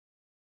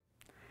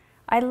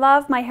I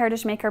love my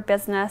Heritage Maker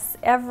business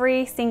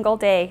every single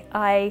day.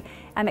 I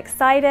am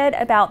excited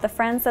about the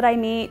friends that I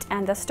meet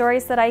and the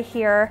stories that I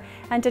hear,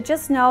 and to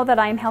just know that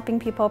I'm helping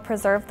people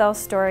preserve those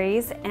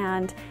stories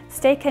and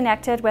stay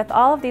connected with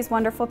all of these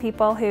wonderful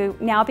people who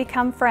now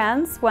become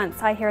friends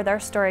once I hear their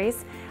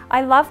stories.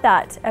 I love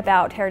that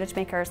about Heritage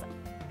Makers.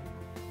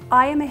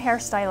 I am a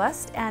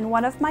hairstylist, and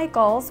one of my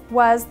goals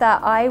was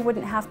that I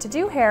wouldn't have to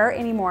do hair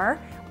anymore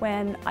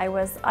when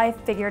I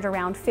figured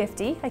around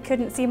 50. I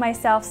couldn't see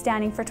myself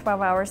standing for 12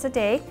 hours a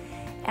day,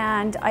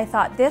 and I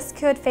thought this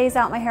could phase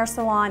out my hair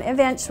salon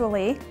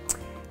eventually.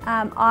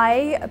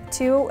 I,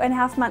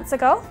 2.5 months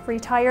ago,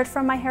 retired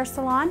from my hair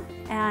salon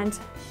and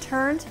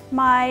turned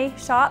my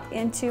shop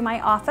into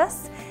my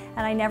office,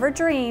 and I never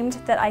dreamed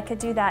that I could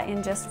do that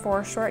in just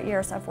 4 short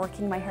years of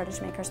working my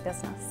Heritage Makers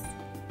business.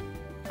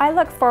 I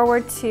look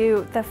forward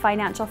to the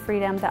financial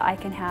freedom that I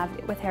can have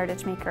with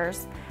Heritage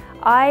Makers.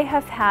 I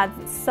have had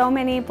so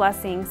many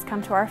blessings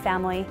come to our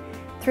family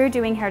through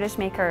doing Heritage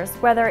Makers,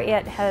 whether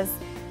it has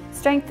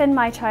strengthened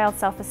my child's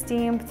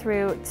self-esteem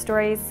through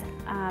stories.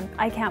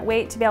 I can't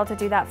wait to be able to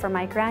do that for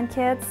my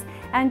grandkids,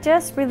 and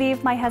just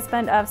relieve my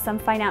husband of some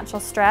financial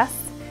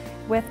stress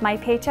with my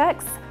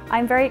paychecks.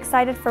 I'm very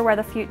excited for where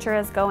the future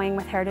is going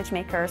with Heritage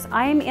Makers.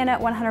 I am in it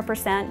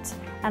 100%,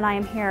 and I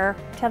am here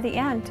till the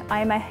end.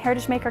 I am a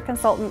Heritage Maker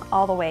consultant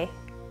all the way.